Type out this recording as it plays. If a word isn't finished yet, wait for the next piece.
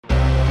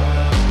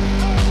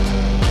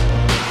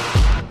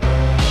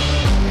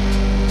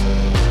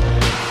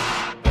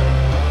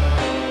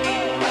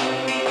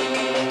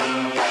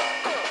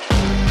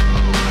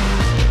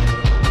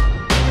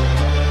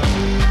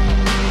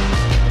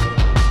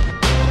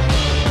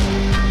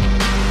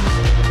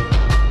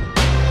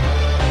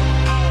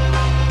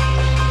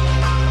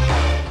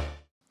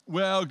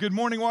Well, good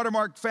morning,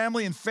 Watermark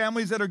family and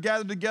families that are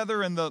gathered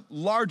together in the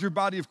larger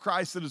body of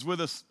Christ that is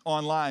with us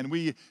online.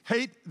 We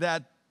hate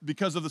that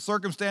because of the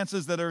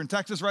circumstances that are in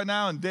Texas right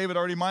now, and David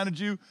already reminded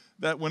you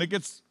that when it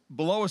gets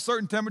below a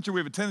certain temperature, we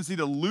have a tendency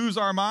to lose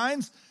our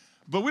minds,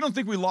 but we don't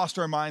think we lost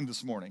our mind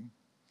this morning.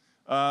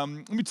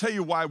 Let me tell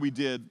you why we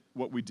did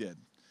what we did.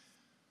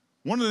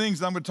 One of the things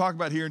that I'm going to talk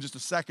about here in just a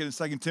second in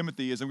 2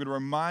 Timothy is I'm going to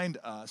remind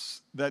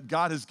us that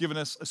God has given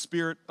us a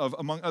spirit of,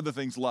 among other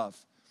things, love.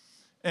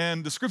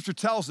 And the scripture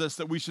tells us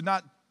that we should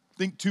not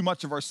think too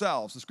much of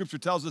ourselves. The scripture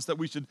tells us that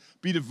we should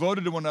be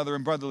devoted to one another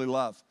in brotherly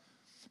love.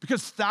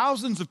 Because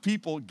thousands of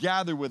people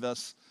gather with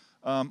us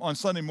on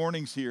Sunday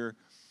mornings here,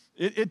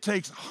 it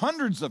takes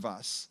hundreds of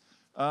us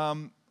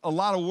a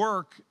lot of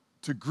work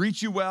to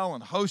greet you well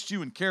and host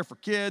you and care for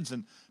kids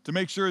and to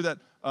make sure that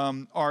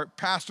our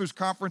pastor's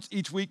conference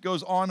each week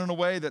goes on in a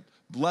way that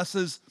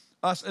blesses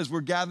us as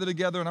we're gathered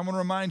together. And I want to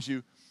remind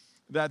you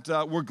that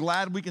we're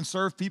glad we can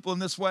serve people in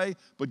this way,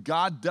 but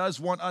God does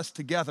want us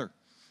together.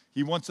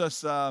 He wants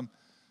us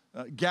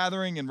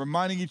gathering and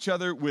reminding each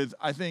other with,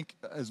 I think,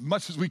 as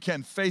much as we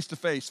can,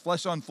 face-to-face,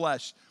 flesh on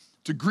flesh,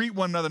 to greet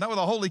one another, not with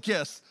a holy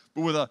kiss,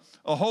 but with a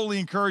holy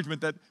encouragement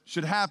that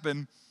should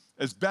happen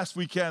as best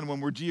we can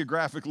when we're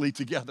geographically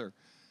together.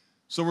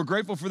 So we're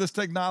grateful for this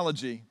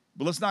technology,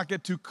 but let's not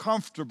get too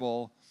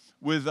comfortable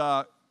with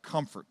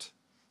comfort.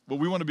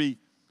 What we want to be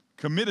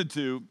committed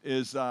to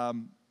is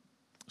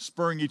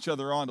spurring each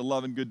other on to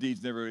love and good deeds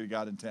and every way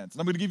God intends.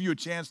 And I'm going to give you a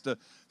chance to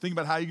think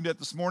about how you can do that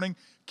this morning.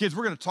 Kids,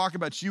 we're going to talk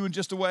about you in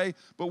just a way,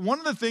 but one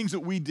of the things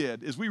that we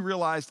did is we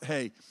realized,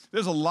 hey,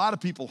 there's a lot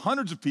of people,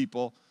 hundreds of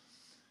people,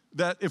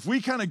 that if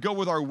we kind of go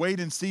with our wait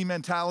and see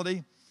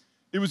mentality,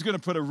 it was going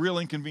to put a real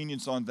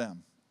inconvenience on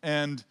them.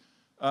 And,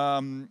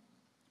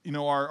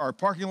 our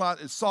parking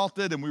lot is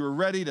salted and we were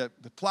ready to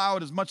plow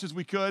it as much as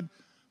we could.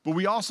 But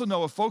we also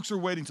know if folks are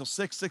waiting till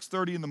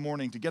 6:30 in the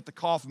morning to get the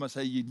call from us,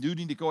 hey, you do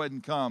need to go ahead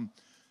and come,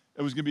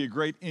 it was going to be a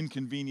great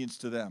inconvenience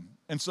to them.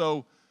 And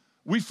so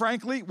we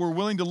frankly were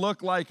willing to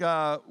look like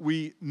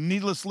we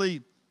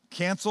needlessly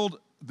canceled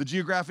the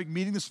geographic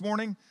meeting this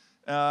morning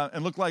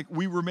and look like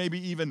we were maybe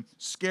even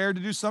scared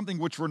to do something,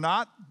 which we're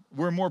not.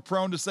 We're more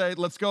prone to say,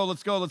 let's go,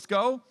 let's go, let's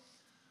go.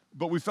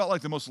 But we felt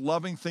like the most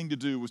loving thing to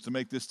do was to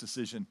make this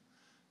decision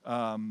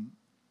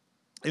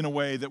in a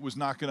way that was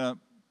not going to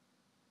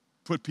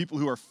put people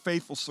who are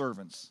faithful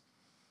servants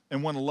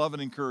and want to love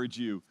and encourage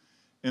you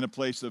in a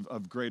place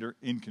of greater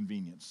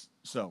inconvenience.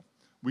 So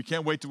we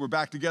can't wait till we're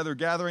back together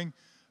gathering.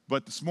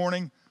 But this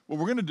morning, what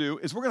we're going to do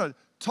is we're going to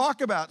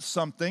talk about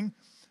something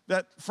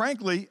that,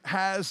 frankly,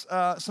 has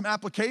some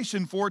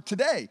application for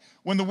today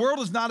when the world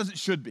is not as it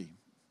should be,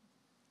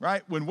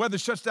 right? When weather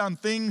shuts down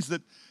things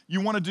that you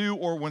want to do,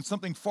 or when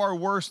something far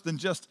worse than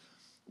just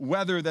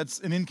weather that's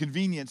an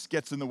inconvenience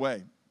gets in the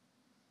way.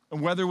 And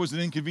weather was an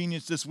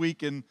inconvenience this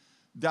week in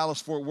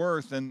Dallas-Fort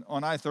Worth and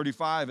on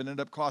I-35 and ended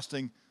up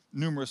costing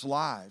numerous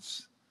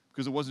lives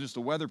because it wasn't just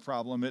a weather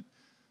problem. It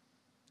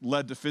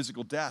led to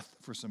physical death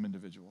for some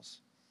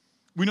individuals.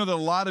 We know that a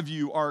lot of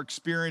you are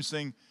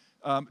experiencing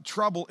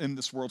trouble in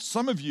this world.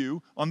 Some of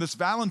you on this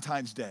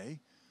Valentine's Day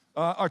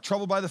are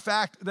troubled by the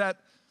fact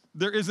that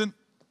there isn't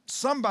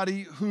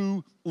somebody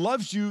who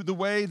loves you the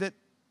way that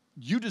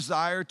you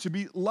desire to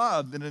be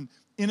loved in an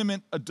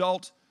intimate,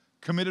 adult,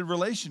 committed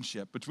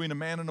relationship between a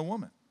man and a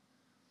woman.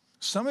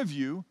 Some of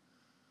you,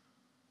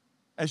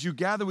 as you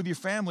gather with your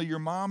family, your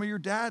mom or your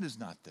dad is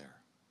not there.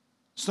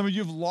 Some of you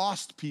have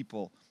lost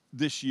people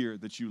this year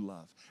that you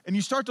love. And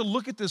you start to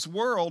look at this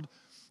world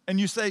and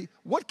you say,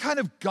 what kind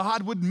of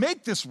God would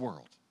make this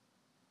world?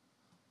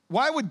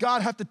 Why would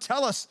God have to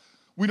tell us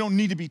we don't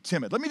need to be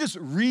timid? Let me just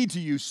read to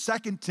you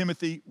 2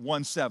 Timothy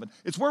 1:7.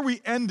 It's where we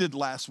ended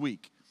last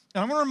week.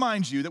 And I want to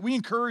remind you that we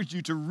encourage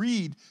you to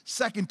read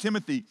 2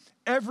 Timothy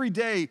every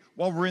day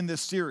while we're in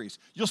this series.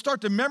 You'll start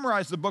to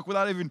memorize the book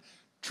without even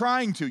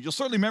trying to. You'll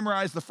certainly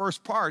memorize the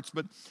first parts,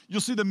 but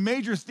you'll see the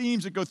major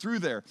themes that go through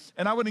there.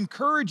 And I would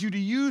encourage you to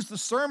use the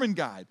sermon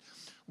guide,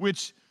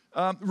 which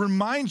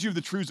reminds you of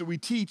the truths that we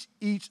teach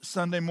each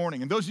Sunday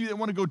morning. And those of you that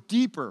want to go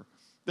deeper,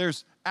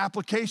 there's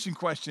application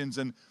questions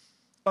and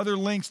other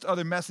links to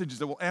other messages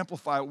that will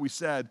amplify what we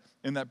said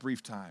in that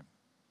brief time.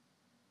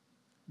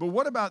 But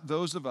what about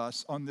those of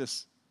us on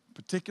this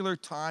particular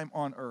time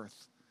on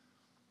earth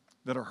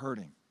that are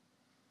hurting?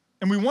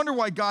 And we wonder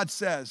why God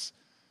says,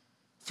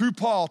 through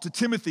Paul to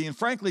Timothy, and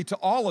frankly to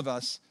all of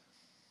us,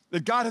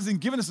 that God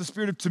hasn't given us a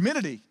spirit of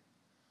timidity,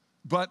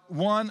 but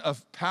one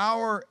of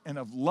power and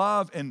of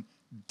love and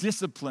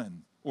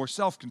discipline, or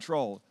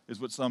self-control is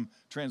what some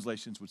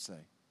translations would say.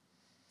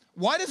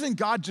 Why doesn't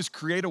God just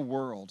create a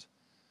world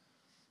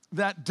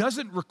that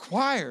doesn't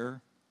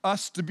require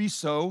us to be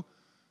so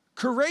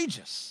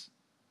courageous?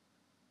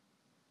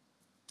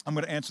 I'm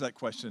going to answer that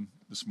question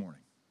this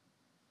morning.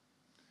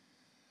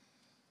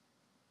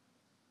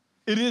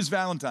 It is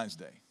Valentine's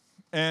Day.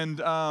 And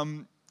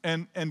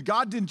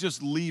God didn't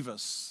just leave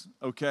us,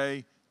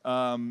 okay,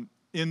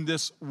 in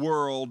this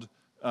world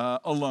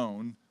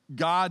alone.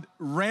 God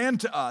ran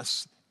to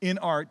us in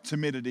our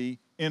timidity,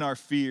 in our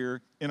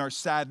fear, in our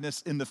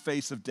sadness, in the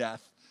face of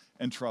death.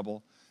 and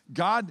trouble,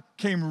 God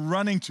came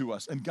running to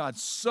us, and God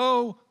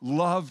so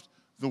loved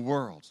the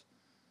world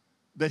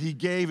that he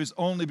gave his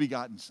only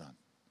begotten Son.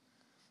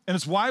 And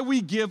it's why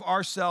we give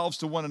ourselves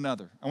to one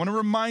another. I want to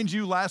remind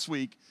you last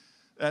week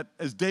that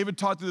as David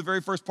taught through the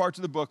very first parts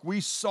of the book,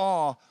 we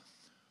saw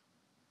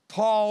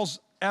Paul's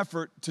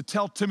effort to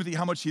tell Timothy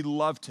how much he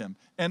loved him.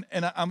 And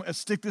I'm going to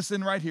stick this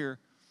in right here.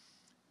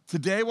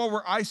 Today, while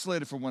we're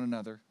isolated from one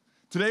another,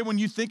 today when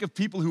you think of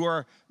people who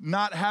are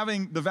not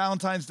having the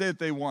Valentine's Day that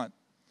they want,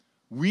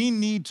 we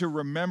need to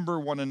remember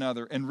one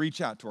another and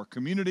reach out to our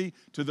community,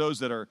 to those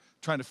that are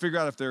trying to figure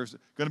out if there's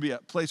going to be a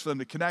place for them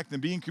to connect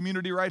and be in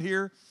community right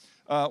here.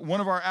 One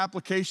of our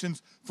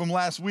applications from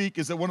last week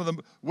is that one of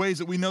the ways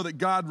that we know that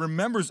God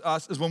remembers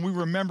us is when we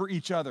remember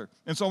each other.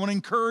 And so I want to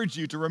encourage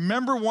you to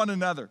remember one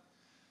another.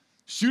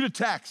 Shoot a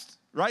text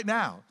right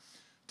now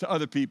to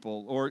other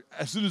people, or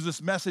as soon as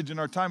this message in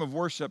our time of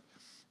worship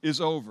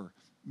is over.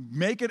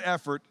 Make an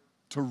effort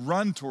to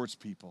run towards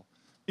people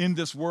in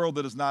this world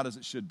that is not as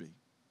it should be.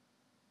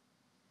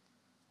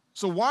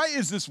 So why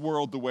is this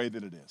world the way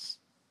that it is?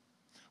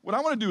 What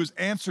I want to do is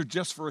answer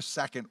just for a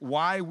second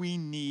why we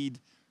need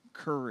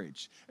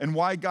courage and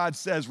why God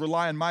says,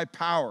 rely on my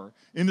power.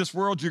 In this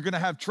world, you're going to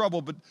have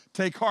trouble, but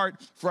take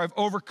heart, for I've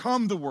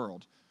overcome the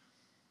world.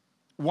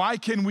 Why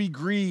can we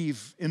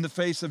grieve in the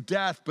face of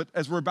death? But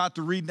as we're about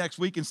to read next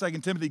week in 2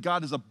 Timothy,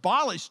 God has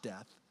abolished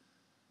death.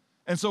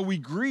 And so we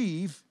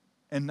grieve,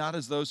 and not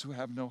as those who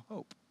have no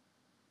hope.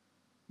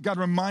 God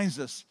reminds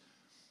us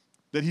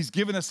that he's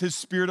given us his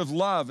spirit of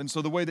love. And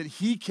so the way that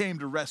he came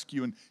to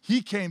rescue and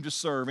he came to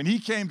serve and he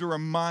came to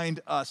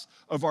remind us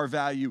of our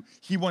value,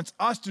 he wants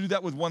us to do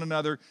that with one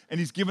another. And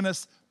he's given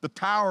us the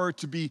power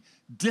to be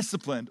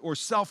disciplined or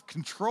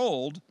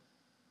self-controlled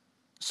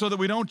so that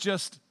we don't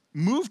just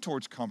move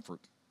towards comfort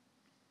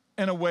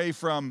and away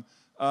from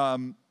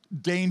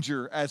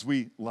danger as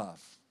we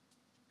love.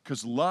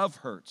 Because love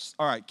hurts.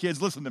 All right,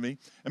 kids, listen to me.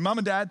 And mom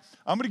and dad,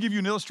 I'm going to give you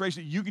an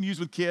illustration that you can use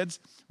with kids,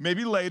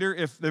 maybe later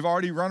if they've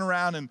already run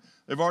around and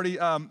they've already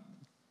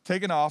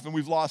taken off and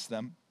we've lost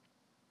them.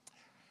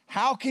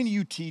 How can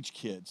you teach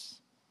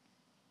kids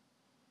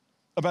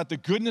about the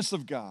goodness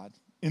of God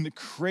in the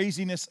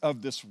craziness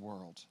of this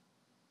world?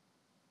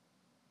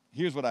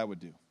 Here's what I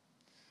would do.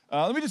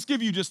 Let me just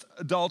give you, just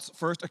adults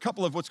first, a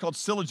couple of what's called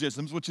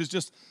syllogisms, which is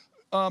just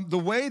the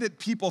way that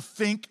people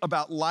think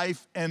about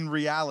life and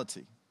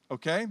reality.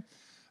 Okay?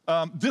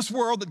 This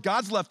world that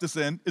God's left us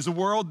in is a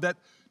world that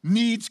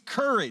needs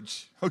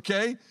courage,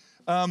 okay?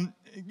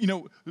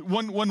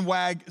 One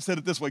wag said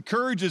it this way: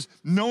 courage is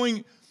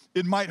knowing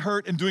it might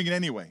hurt and doing it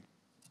anyway.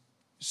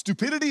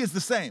 Stupidity is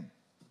the same,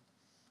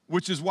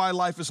 which is why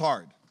life is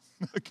hard,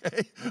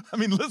 okay? I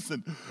mean,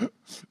 listen,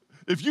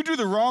 if you do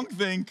the wrong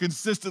thing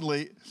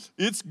consistently,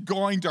 it's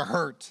going to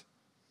hurt.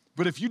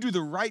 But if you do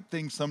the right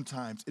thing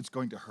sometimes, it's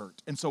going to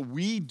hurt. And so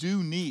we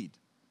do need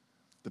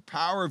the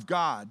power of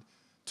God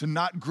to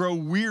not grow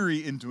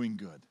weary in doing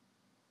good.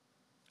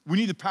 We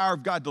need the power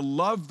of God to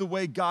love the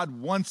way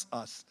God wants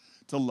us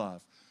to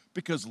love,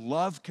 because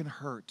love can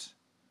hurt.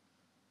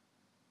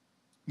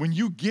 When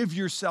you give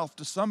yourself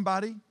to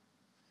somebody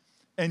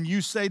and you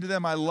say to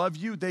them, I love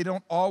you, they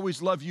don't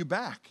always love you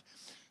back.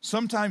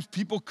 Sometimes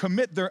people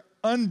commit their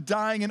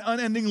undying and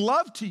unending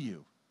love to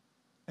you,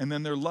 and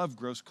then their love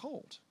grows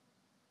cold.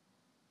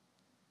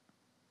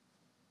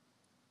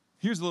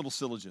 Here's a little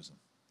syllogism.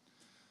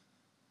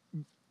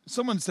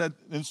 Someone said,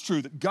 and it's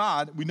true, that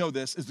God, we know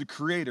this, is the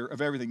creator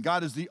of everything.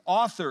 God is the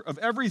author of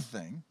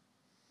everything.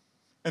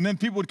 And then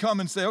people would come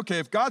and say, okay,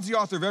 if God's the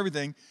author of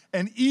everything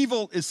and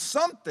evil is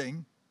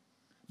something,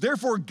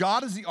 therefore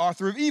God is the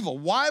author of evil.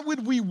 Why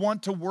would we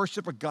want to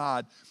worship a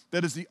God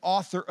that is the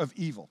author of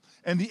evil?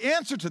 And the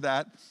answer to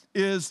that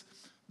is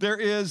there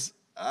is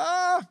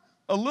a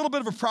little bit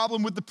of a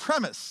problem with the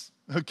premise,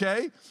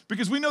 okay?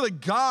 Because we know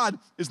that God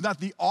is not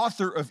the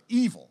author of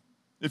evil.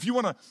 If you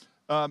want to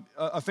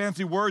a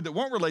fancy word that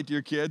won't relate to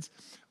your kids,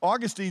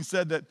 Augustine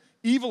said that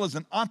evil is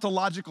an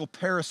ontological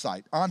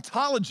parasite.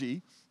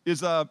 Ontology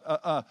is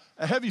a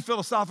heavy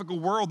philosophical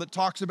world that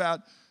talks about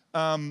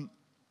the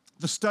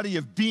study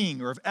of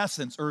being or of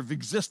essence or of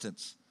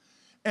existence.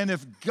 And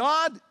if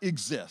God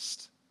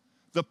exists,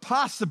 the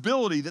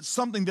possibility that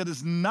something that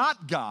is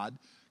not God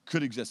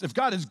could exist. If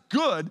God is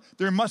good,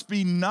 there must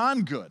be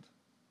non-good.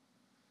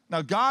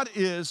 Now, God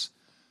is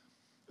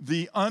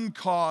the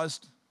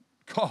uncaused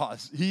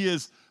cause. He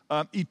is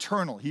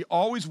eternal. He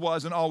always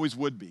was and always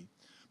would be.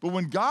 But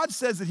when God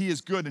says that he is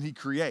good and he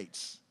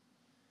creates,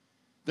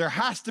 there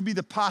has to be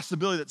the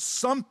possibility that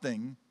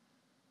something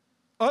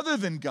other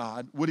than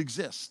God would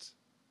exist.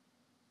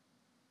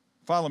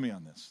 Follow me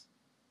on this.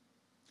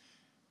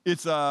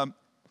 It's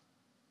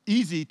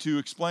easy to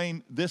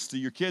explain this to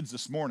your kids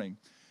this morning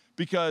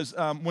because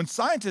when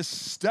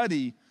scientists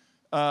study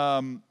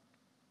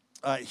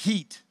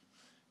heat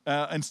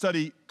and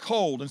study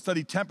cold and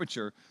study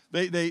temperature,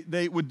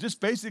 they would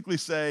just basically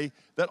say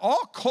that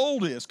all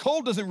cold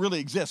doesn't really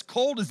exist.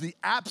 Cold is the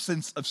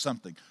absence of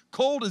something.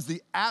 Cold is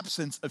the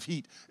absence of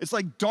heat. It's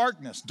like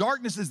darkness.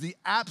 Darkness is the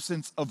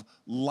absence of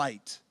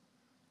light.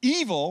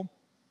 Evil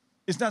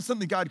is not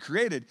something God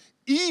created.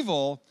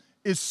 Evil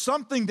is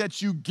something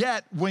that you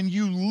get when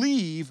you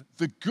leave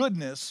the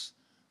goodness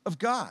of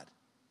God.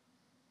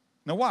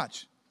 Now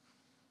watch.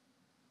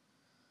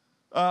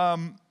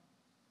 How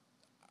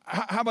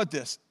about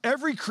this?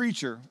 Every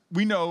creature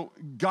we know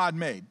God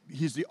made.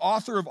 He's the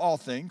author of all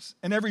things,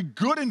 and every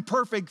good and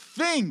perfect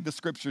thing, the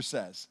scripture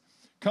says,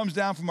 comes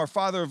down from our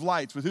Father of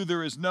lights, with who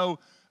there is no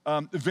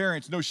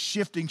variance, no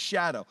shifting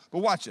shadow. But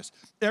watch this.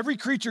 Every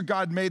creature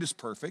God made is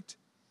perfect.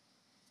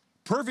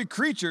 Perfect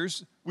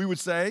creatures, we would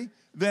say,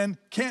 then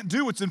can't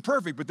do what's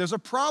imperfect. But there's a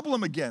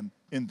problem again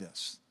in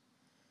this.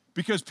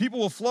 Because people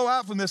will flow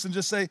out from this and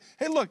just say,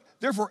 hey, look,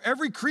 therefore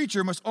every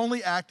creature must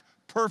only act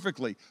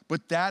perfectly.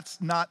 But that's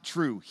not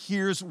true.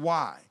 Here's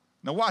why.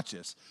 Now watch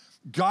this.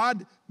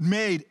 God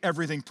made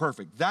everything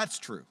perfect. That's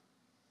true.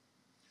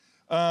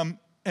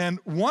 And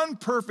one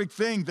perfect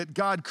thing that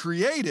God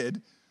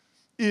created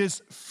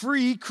is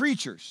free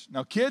creatures.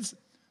 Now, kids,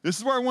 this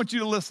is where I want you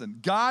to listen.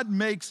 God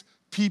makes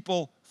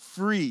people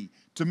free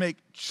to make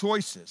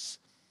choices,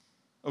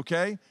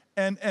 okay?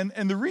 And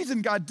the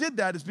reason God did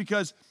that is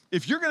because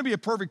if you're gonna be a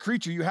perfect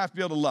creature, you have to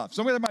be able to love.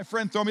 So I'm gonna have my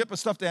friend throw me up a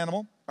stuffed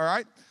animal, all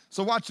right?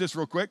 So watch this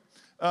real quick.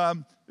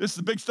 This is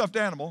a big stuffed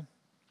animal.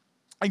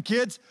 And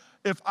kids,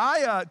 if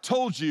I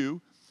told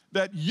you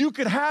that you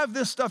could have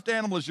this stuffed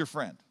animal as your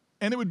friend,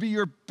 and it would be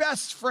your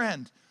best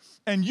friend,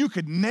 and you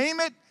could name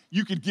it,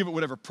 you could give it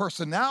whatever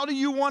personality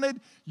you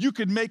wanted, you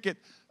could make it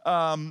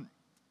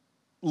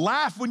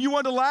laugh when you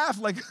wanted to laugh,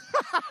 like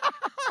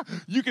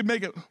you could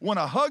make it want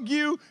to hug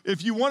you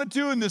if you wanted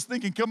to, and this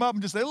thing can come up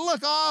and just say,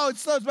 look, oh,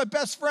 it's my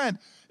best friend.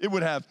 It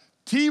would have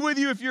tea with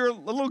you if you're a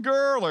little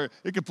girl, or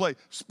it could play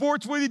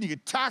sports with you, and you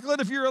could tackle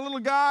it if you're a little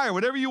guy, or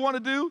whatever you want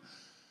to do.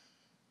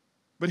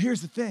 But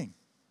here's the thing.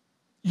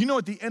 You know,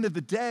 at the end of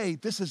the day,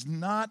 this is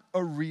not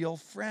a real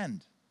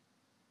friend.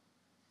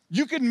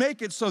 You can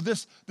make it so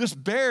this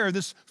bear,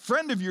 this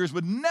friend of yours,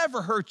 would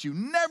never hurt you,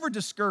 never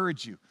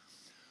discourage you.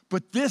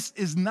 But this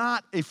is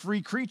not a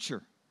free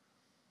creature.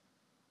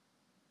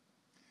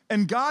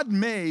 And God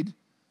made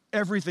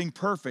everything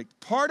perfect.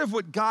 Part of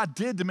what God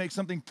did to make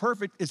something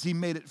perfect is he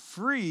made it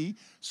free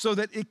so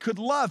that it could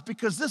love.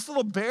 Because this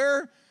little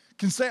bear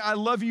can say, I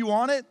love you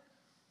on it,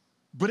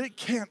 but it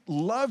can't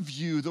love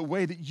you the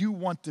way that you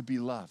want to be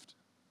loved.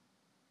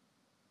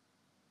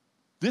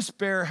 This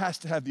bear has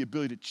to have the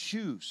ability to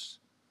choose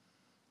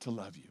to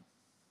love you.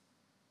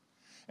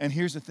 And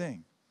here's the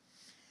thing.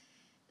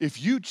 If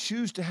you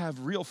choose to have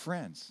real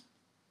friends,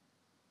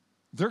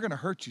 they're going to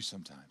hurt you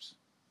sometimes.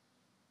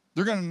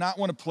 They're going to not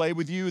want to play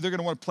with you. They're going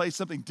to want to play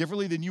something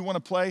differently than you want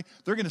to play.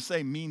 They're going to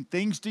say mean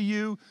things to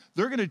you.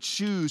 They're going to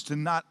choose to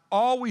not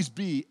always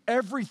be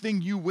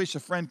everything you wish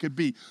a friend could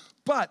be.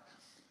 But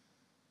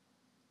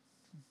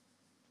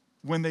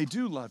when they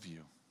do love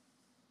you,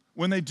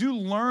 when they do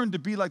learn to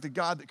be like the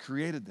God that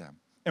created them,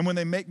 and when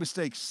they make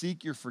mistakes,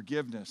 seek your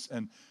forgiveness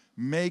and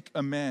make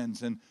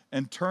amends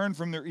and turn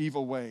from their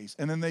evil ways.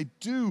 And then they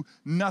do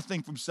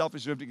nothing from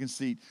selfish or empty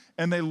conceit.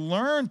 And they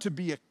learn to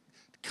be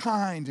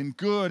kind and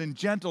good and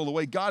gentle the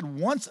way God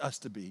wants us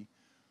to be.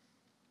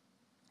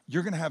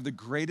 You're going to have the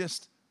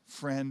greatest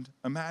friend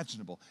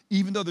imaginable.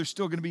 Even though they're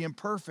still going to be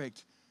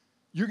imperfect,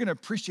 you're going to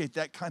appreciate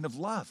that kind of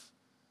love.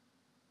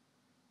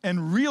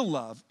 And real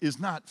love is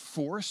not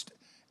forced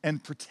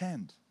and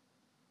pretend.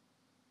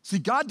 See,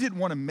 God didn't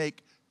want to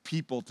make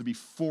people to be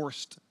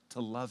forced to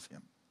love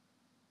him.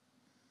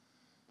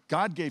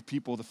 God gave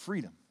people the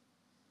freedom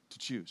to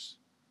choose.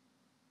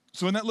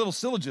 So in that little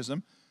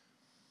syllogism,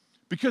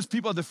 because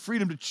people had the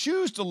freedom to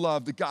choose to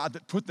love the God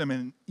that put them in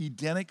an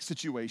Edenic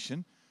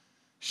situation,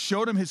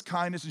 showed him his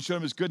kindness and showed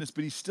him his goodness,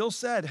 but he still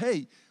said,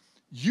 hey,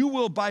 you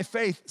will by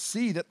faith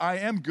see that I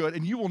am good,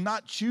 and you will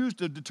not choose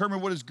to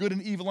determine what is good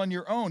and evil on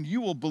your own.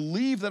 You will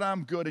believe that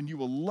I'm good, and you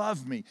will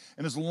love me.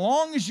 And as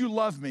long as you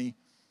love me,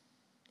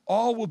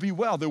 all will be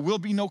well. There will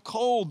be no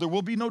cold. There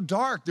will be no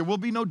dark. There will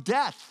be no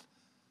death,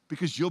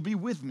 because you'll be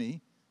with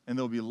me, and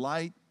there'll be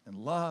light and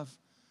love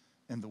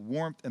and the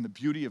warmth and the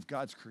beauty of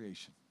God's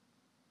creation.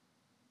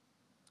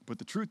 But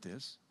the truth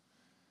is,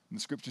 and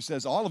the scripture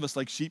says, all of us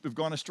like sheep have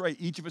gone astray.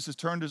 Each of us has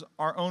turned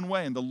our own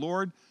way, and the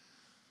Lord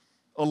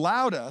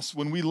allowed us,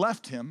 when we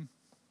left him,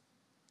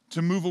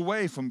 to move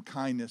away from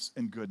kindness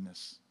and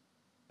goodness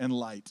and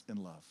light and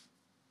love.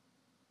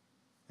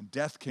 And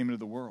death came into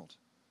the world.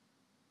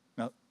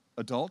 Now,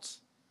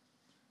 adults,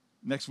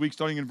 next week,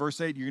 starting in verse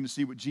 8, you're going to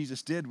see what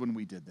Jesus did when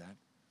we did that.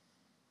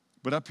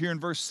 But up here in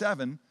verse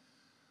 7,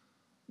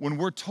 when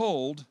we're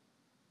told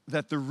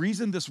that the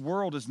reason this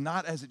world is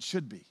not as it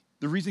should be,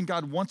 the reason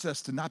God wants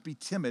us to not be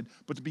timid,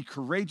 but to be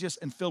courageous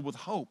and filled with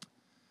hope,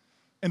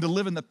 and to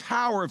live in the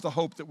power of the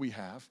hope that we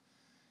have,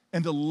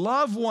 and to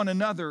love one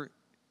another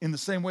in the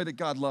same way that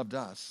God loved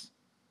us,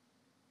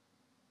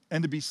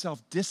 and to be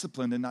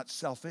self-disciplined and not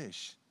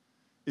selfish,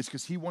 is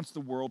because he wants the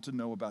world to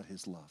know about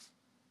his love,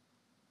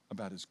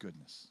 about his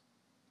goodness.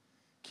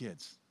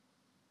 Kids,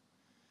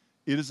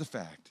 it is a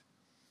fact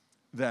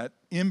that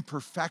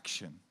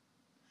imperfection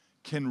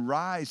can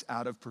rise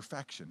out of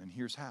perfection, and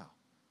here's how.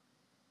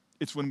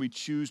 It's when we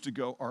choose to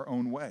go our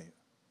own way.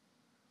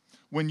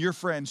 when your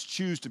friends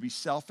choose to be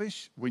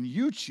selfish, when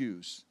you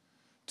choose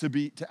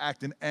to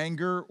act in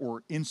anger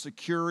or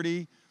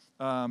insecurity,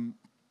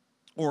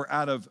 or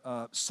out of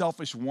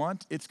selfish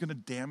want, it's going to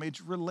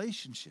damage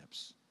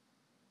relationships.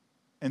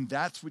 And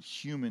that's what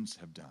humans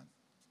have done.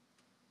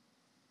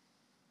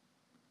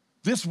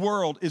 This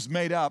world is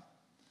made up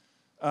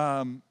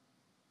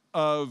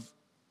of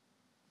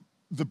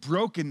the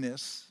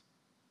brokenness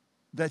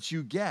that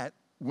you get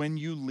when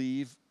you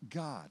leave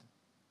God.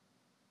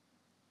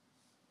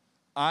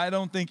 I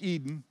don't think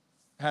Eden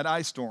had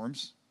ice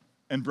storms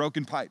and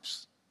broken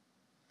pipes.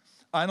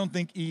 I don't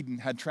think Eden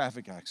had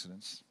traffic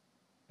accidents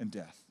and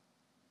death.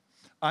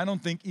 I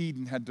don't think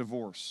Eden had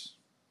divorce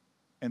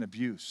and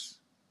abuse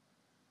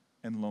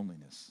and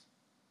loneliness.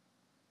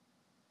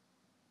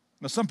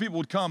 Now, some people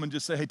would come and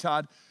just say, hey,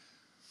 Todd,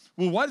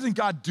 well, why doesn't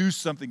God do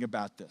something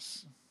about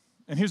this?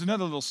 And here's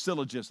another little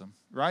syllogism,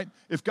 right?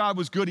 If God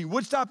was good, he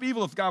would stop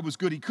evil. If God was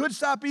good, he could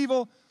stop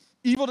evil.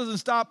 Evil doesn't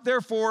stop,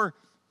 therefore,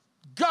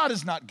 God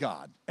is not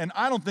God, and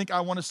I don't think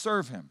I want to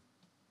serve him.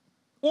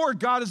 Or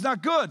God is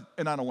not good,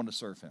 and I don't want to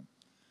serve him.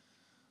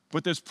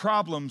 But there's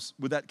problems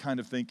with that kind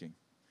of thinking.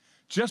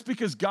 Just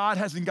because God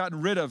hasn't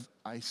gotten rid of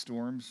ice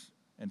storms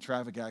and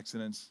traffic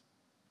accidents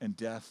and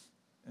death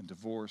and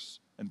divorce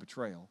and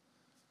betrayal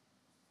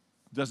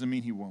doesn't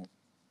mean he won't.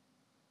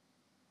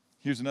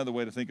 Here's another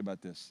way to think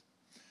about this.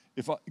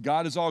 If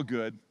God is all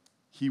good,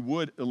 he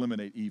would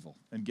eliminate evil.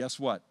 And guess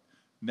what?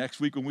 Next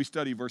week when we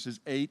study verses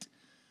 8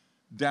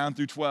 down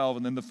through 12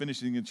 and then the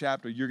finishing of the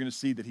chapter, you're going to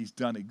see that he's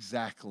done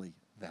exactly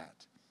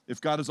that.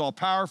 If God is all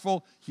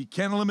powerful, he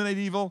can eliminate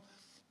evil.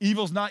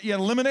 Evil's not yet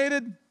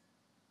eliminated.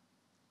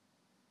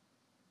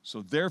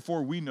 So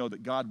therefore, we know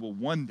that God will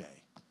one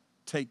day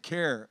take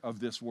care of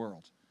this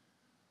world.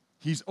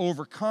 He's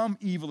overcome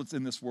evil that's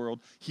in this world.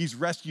 He's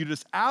rescued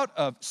us out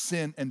of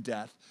sin and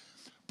death.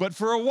 But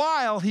for a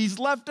while, he's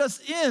left us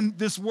in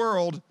this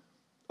world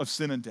of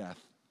sin and death.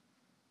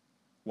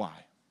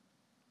 Why?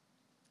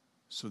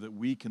 So that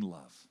we can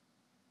love.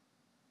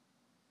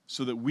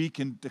 So that we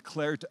can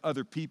declare to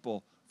other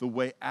people the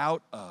way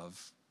out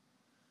of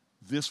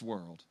this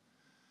world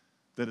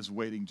that is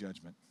waiting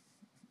judgment.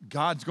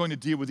 God's going to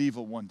deal with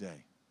evil one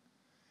day.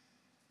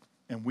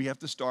 And we have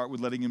to start with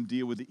letting him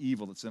deal with the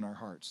evil that's in our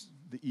hearts.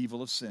 The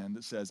evil of sin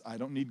that says, I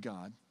don't need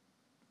God.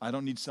 I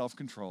don't need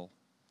self-control.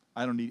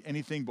 I don't need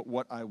anything but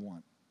what I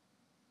want.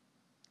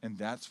 And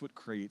that's what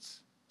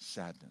creates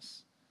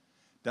sadness.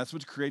 That's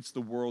what creates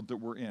the world that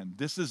we're in.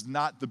 This is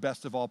not the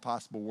best of all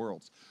possible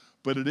worlds,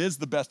 but it is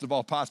the best of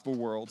all possible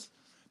worlds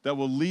that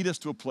will lead us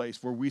to a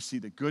place where we see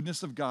the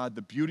goodness of God,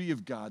 the beauty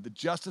of God, the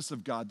justice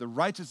of God, the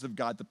righteousness of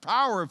God, the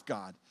power of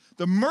God,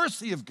 the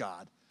mercy of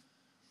God.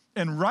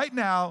 And right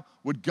now,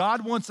 what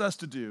God wants us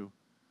to do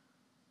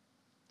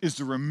is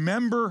to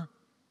remember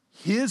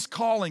his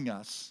calling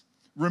us,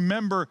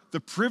 remember the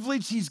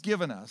privilege he's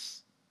given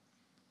us,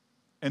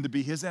 and to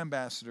be his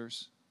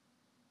ambassadors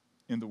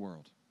in the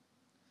world.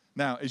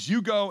 Now, as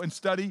you go and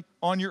study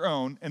on your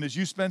own, and as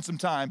you spend some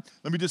time,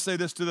 let me just say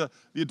this to the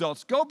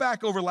adults. Go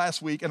back over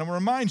last week, and I'm going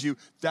to remind you,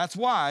 that's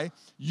why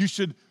you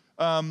should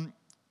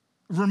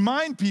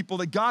remind people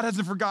that God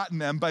hasn't forgotten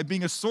them by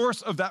being a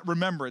source of that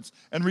remembrance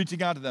and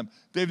reaching out to them.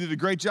 David did a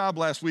great job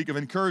last week of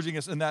encouraging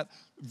us in that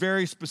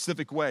very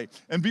specific way.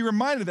 And be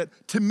reminded that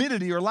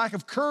timidity or lack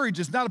of courage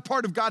is not a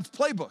part of God's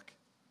playbook.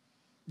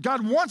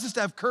 God wants us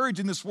to have courage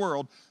in this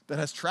world that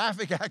has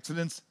traffic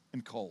accidents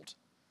and cold.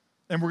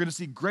 And we're going to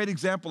see a great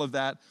example of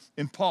that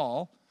in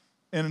Paul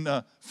and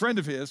a friend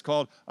of his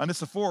called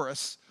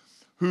Onesiphorus,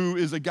 who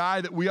is a guy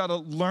that we ought to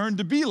learn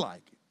to be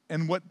like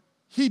and what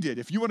he did.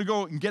 If you want to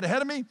go and get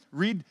ahead of me,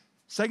 read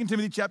 2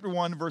 Timothy chapter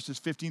 1, verses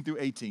 15 through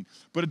 18.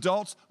 But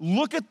adults,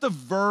 look at the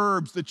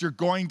verbs that you're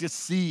going to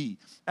see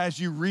as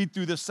you read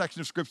through this section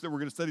of scripture that we're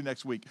going to study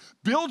next week.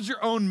 Build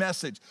your own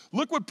message.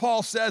 Look what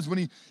Paul says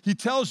when he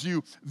tells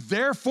you,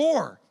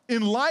 therefore,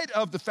 in light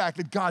of the fact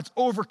that God's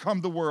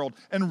overcome the world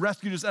and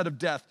rescued us out of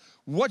death,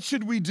 what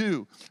should we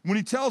do? When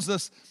he tells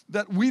us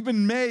that we've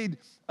been made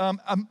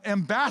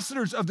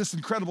ambassadors of this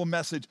incredible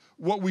message,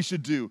 what we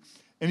should do.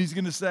 And he's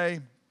going to say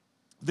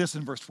this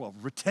in verse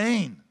 12,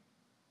 retain.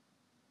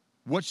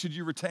 What should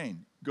you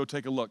retain? Go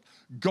take a look.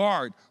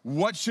 Guard.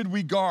 What should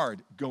we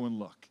guard? Go and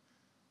look.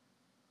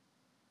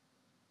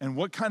 And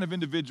what kind of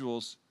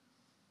individuals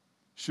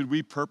should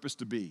we purpose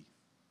to be?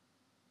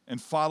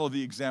 And follow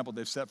the example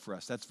they've set for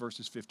us. That's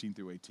verses 15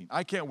 through 18.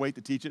 I can't wait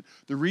to teach it.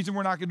 The reason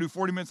we're not going to do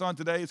 40 minutes on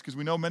today is because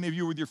we know many of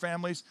you are with your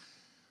families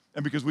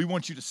and because we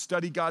want you to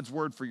study God's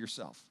word for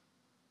yourself.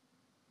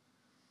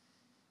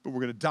 But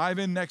we're going to dive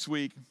in next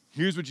week.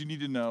 Here's what you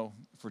need to know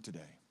for today.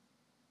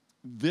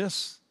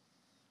 This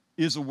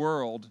is a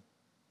world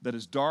that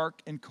is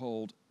dark and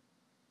cold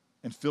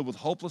and filled with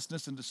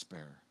hopelessness and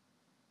despair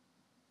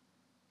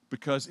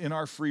because in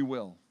our free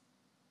will,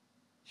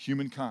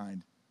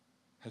 humankind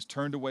has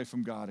turned away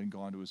from God and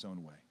gone to his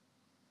own way.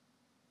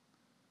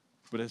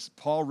 But as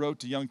Paul wrote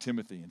to young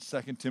Timothy in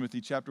 2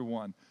 Timothy chapter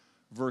 1,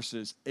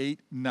 verses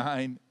 8,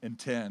 9, and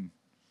 10,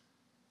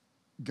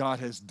 God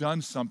has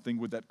done something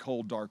with that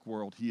cold, dark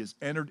world. He has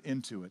entered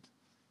into it.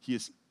 He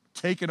has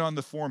taken on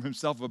the form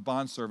himself of a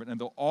bondservant. And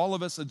though all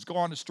of us has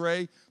gone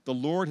astray, the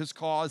Lord has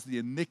caused the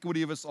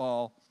iniquity of us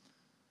all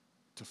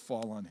to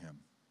fall on him.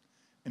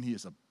 And he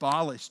has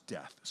abolished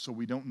death, so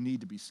we don't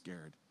need to be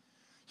scared.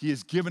 He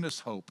has given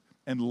us hope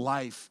and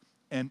life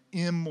and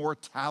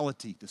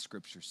immortality, the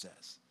scripture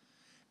says.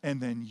 And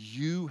then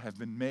you have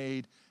been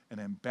made an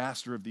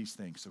ambassador of these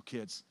things. So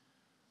kids,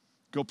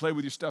 go play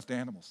with your stuffed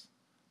animals.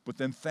 But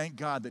then thank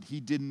God that he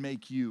didn't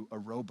make you a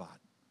robot,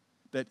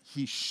 that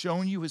he's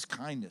shown you his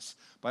kindness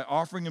by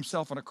offering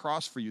himself on a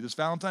cross for you. This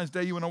Valentine's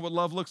Day, you know what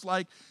love looks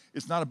like?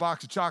 It's not a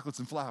box of chocolates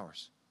and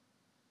flowers.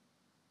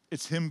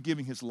 It's him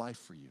giving his life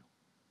for you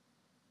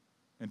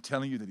and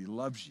telling you that he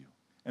loves you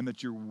and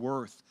that you're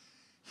worth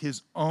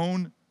his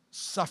own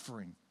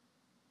suffering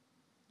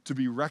to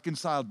be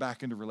reconciled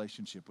back into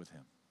relationship with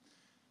him.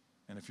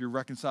 And if you're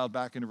reconciled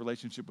back into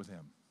relationship with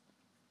him,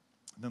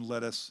 then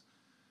let us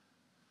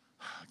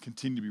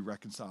continue to be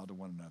reconciled to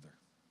one another.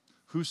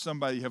 Who's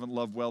somebody you haven't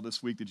loved well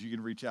this week that you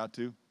can reach out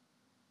to?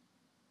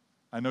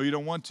 I know you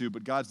don't want to,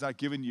 but God's not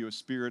giving you a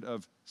spirit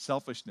of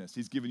selfishness.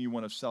 He's giving you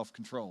one of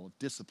self-control, of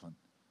discipline,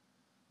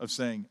 of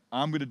saying,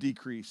 I'm going to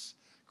decrease,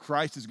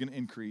 Christ is going to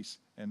increase,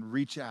 and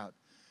reach out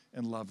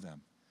and love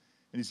them.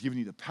 And he's giving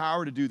you the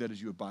power to do that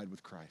as you abide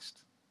with Christ.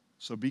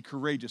 So be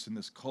courageous in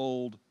this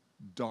cold,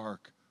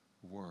 dark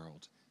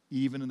world,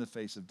 even in the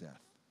face of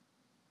death.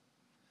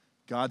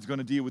 God's going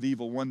to deal with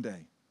evil one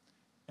day.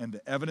 And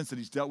the evidence that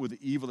he's dealt with the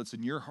evil that's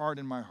in your heart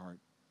and my heart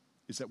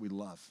is that we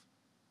love.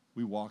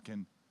 We walk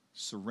in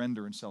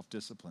surrender and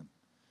self-discipline.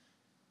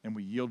 And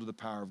we yield to the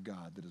power of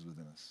God that is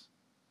within us.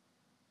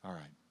 All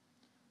right.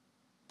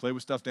 Play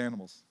with stuffed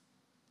animals.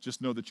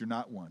 Just know that you're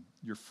not one.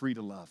 You're free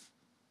to love.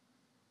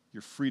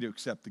 You're free to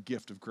accept the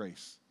gift of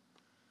grace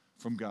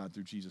from God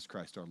through Jesus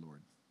Christ our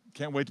Lord.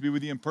 Can't wait to be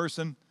with you in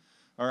person.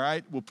 All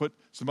right. We'll put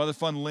some other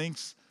fun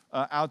links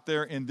out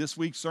there in this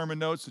week's sermon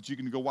notes that you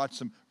can go watch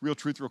some Real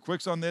Truth Real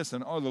Quicks on this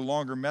and all the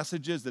longer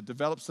messages that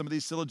develop some of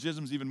these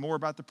syllogisms even more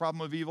about the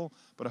problem of evil.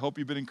 But I hope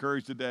you've been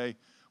encouraged today.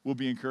 We'll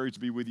be encouraged to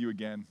be with you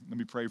again. Let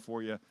me pray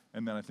for you,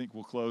 and then I think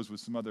we'll close with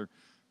some other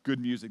good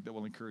music that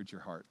will encourage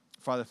your heart.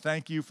 Father,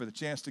 thank you for the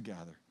chance to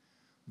gather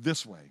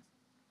this way.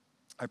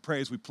 I pray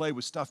as we play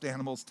with stuffed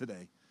animals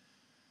today,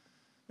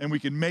 and we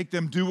can make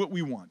them do what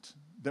we want,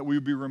 that we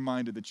would be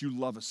reminded that you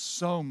love us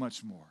so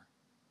much more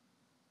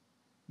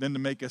than to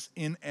make us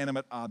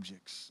inanimate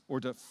objects or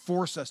to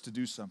force us to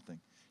do something.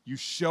 You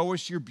show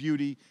us your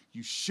beauty,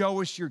 you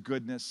show us your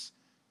goodness,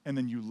 and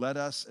then you let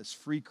us as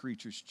free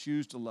creatures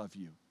choose to love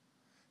you.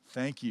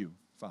 Thank you,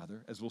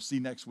 Father, as we'll see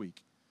next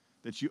week,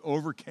 that you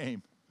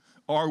overcame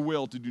our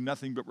will to do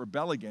nothing but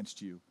rebel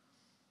against you,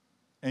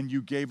 and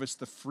you gave us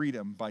the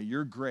freedom by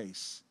your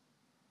grace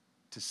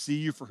to see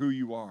you for who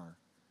you are,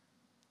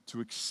 to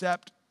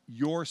accept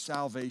your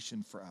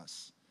salvation for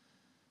us,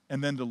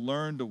 and then to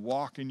learn to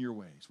walk in your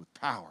ways with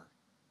power,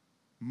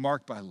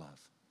 marked by love,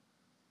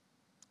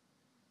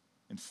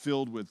 and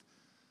filled with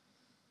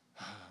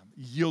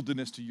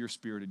yieldedness to your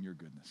spirit and your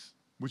goodness.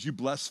 Would you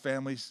bless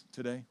families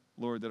today,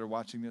 Lord, that are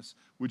watching this?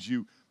 Would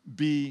you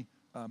be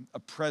a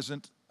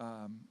present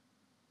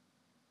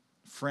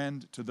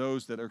friend to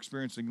those that are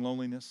experiencing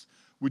loneliness?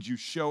 Would you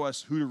show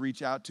us who to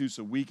reach out to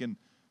so we can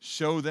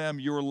show them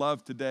your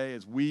love today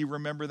as we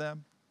remember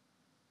them?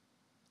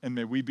 And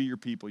may we be your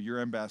people, your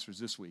ambassadors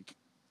this week,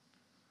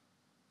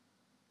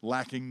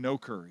 lacking no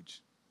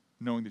courage,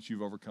 knowing that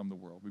you've overcome the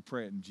world. We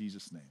pray it in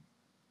Jesus' name.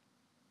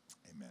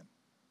 Amen.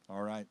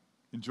 All right.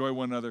 Enjoy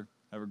one another.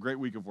 Have a great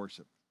week of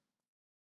worship.